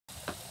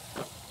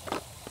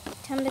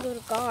time to go to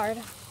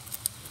Gaurd.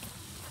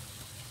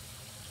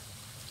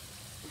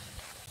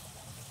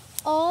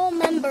 All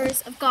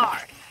members of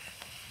Gaurd.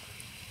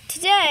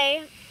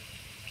 Today,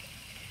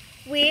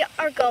 we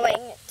are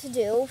going to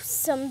do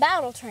some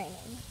battle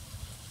training.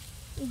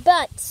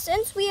 But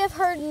since we have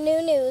heard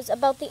new news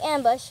about the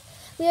ambush,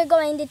 we are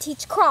going to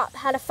teach Crop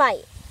how to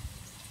fight.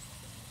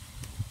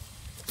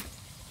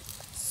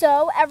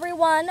 So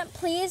everyone,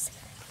 please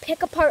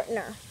pick a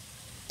partner.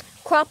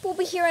 Crop will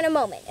be here in a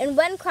moment, and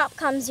when Crop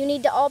comes, you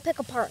need to all pick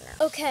a partner.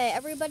 Okay,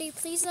 everybody,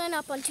 please line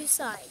up on two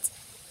sides.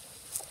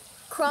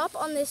 Crop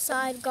on this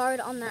side, Gaurd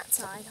on that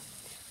side.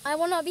 I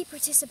will not be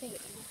participating.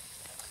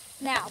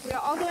 Now, we are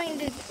all going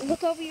to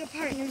look over your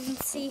partners and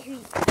see who.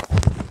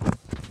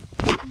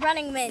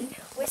 Running Wind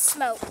with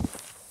Smoke.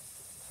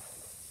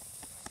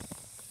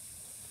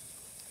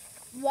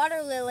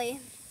 Water Lily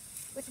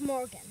with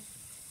Morgan.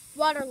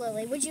 Water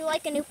Lily, would you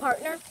like a new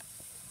partner?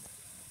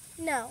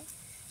 No.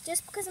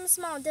 Just because I'm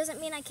small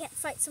doesn't mean I can't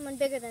fight someone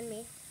bigger than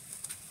me.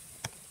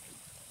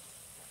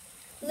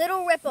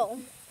 Little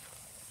Ripple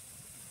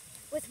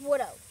with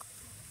Wood Oak.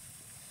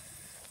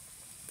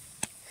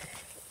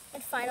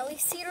 And finally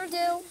Cedar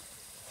Dew.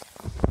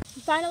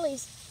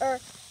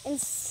 And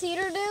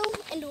Cedar Dew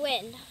and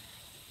Wind.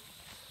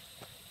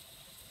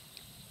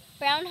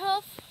 Brown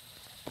Hoof,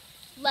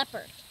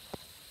 Leopard.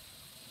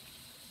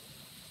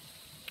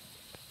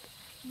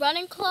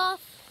 Running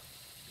Cloth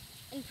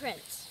and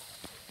Prince.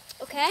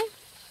 Okay?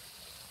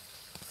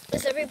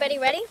 Is everybody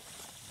ready?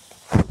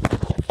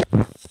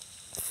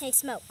 Hey,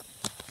 Smoke.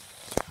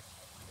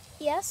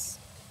 Yes?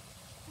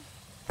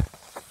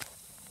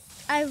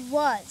 I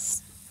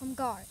was from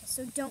Gaurd,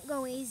 so don't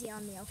go easy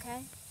on me,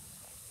 okay?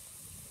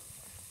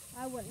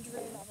 I wouldn't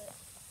dream of it.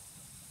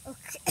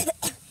 Okay.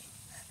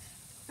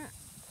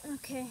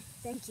 Okay,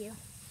 thank you.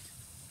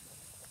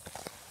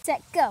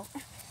 Set, go.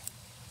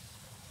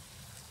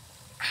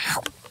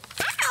 Ow!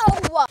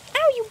 Ow!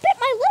 Ow, you bit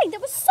my leg!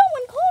 That was so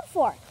uncalled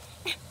for!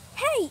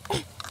 Hey!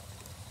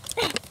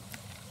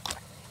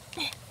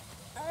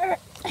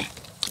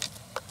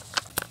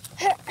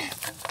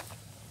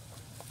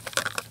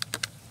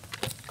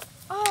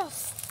 Oh,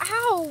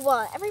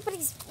 ow!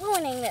 Everybody's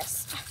ruining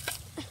this.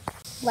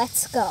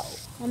 Let's go.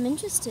 I'm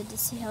interested to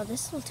see how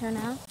this will turn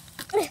out.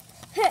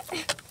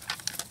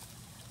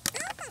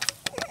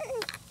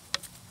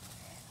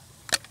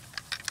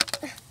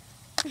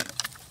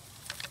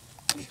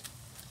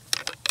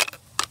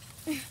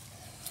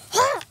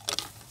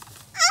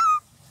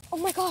 Oh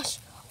my gosh,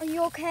 are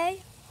you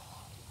okay?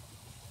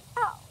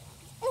 Ow,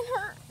 it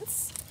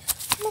hurts.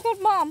 Oh my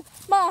god,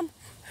 Mom.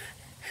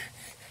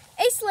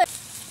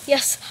 Acelip.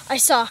 Yes, I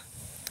saw.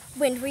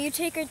 Wind, will you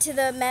take her to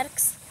the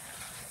medics?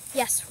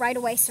 Yes, right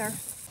away, sir.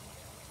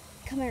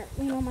 Come here,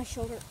 lean on my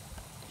shoulder.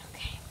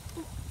 Okay.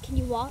 Can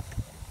you walk?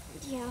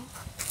 Yeah.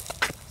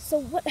 So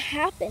what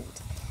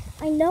happened?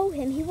 I know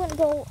him. He wouldn't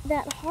go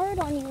that hard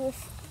on you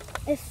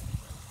if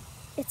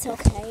it's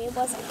okay. It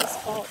wasn't his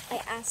fault.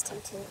 I asked him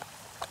to.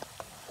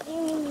 What do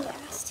you mean you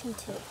asked him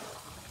to?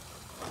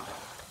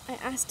 I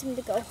asked him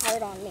to go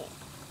hard on me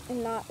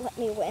and not let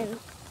me win.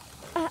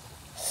 Oh,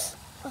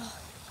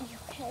 are you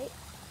okay?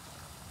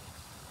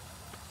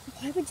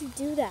 Why would you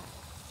do that?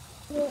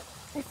 Well,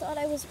 I thought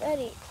I was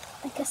ready.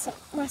 I guess I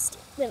must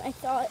have been. I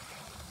thought.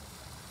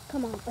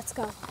 Come on, let's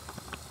go.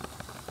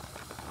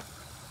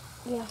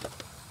 Yeah.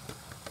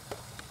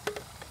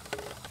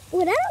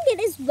 What I don't get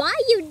is why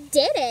you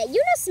did it. You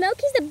know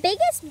Smokey's the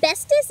biggest,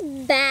 bestest,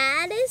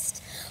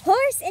 baddest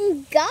horse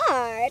in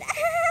Gaurd.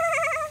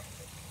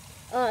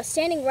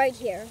 Standing right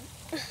here.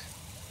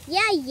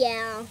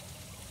 Yeah.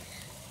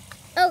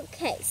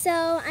 Okay, so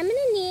I'm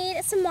gonna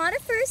need some water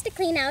first to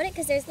clean out it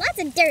because there's lots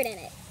of dirt in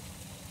it.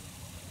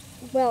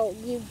 Well,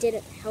 you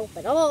didn't help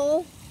at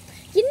all.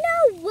 You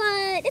know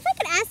what? If I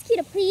could ask you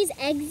to please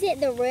exit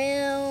the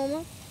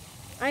room.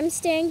 I'm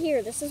staying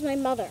here. This is my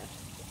mother.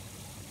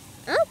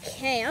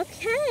 Okay. No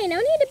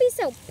need to be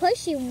so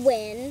pushy,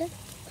 Wind.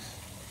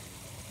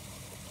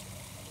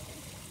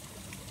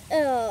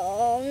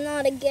 Oh,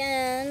 not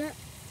again.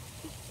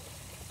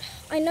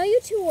 I know you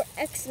two were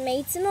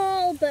ex-mates and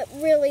all, but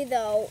really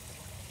though,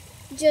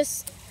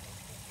 just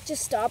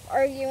stop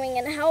arguing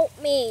and help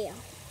me.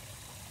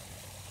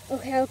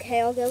 Okay,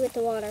 I'll go get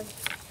the water.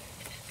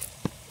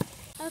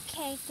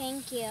 Okay,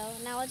 thank you.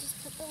 Now I'll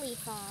just put the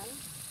leaf on.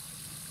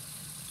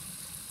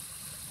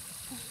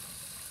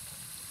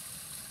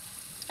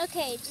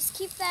 Okay, just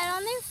keep that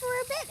on there for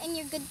a bit and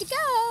you're good to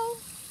go.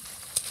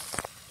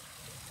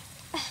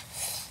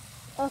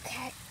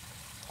 Okay,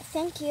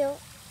 thank you.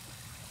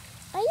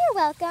 Oh, you're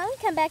welcome.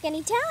 Come back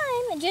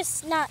anytime and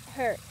just not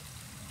hurt.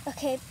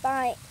 Okay,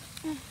 bye.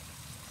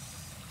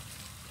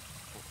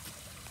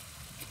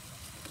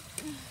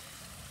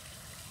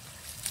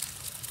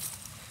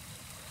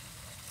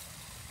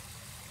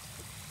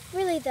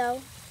 Really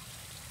though,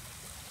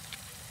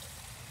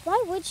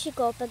 why would she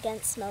go up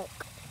against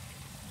Smoke?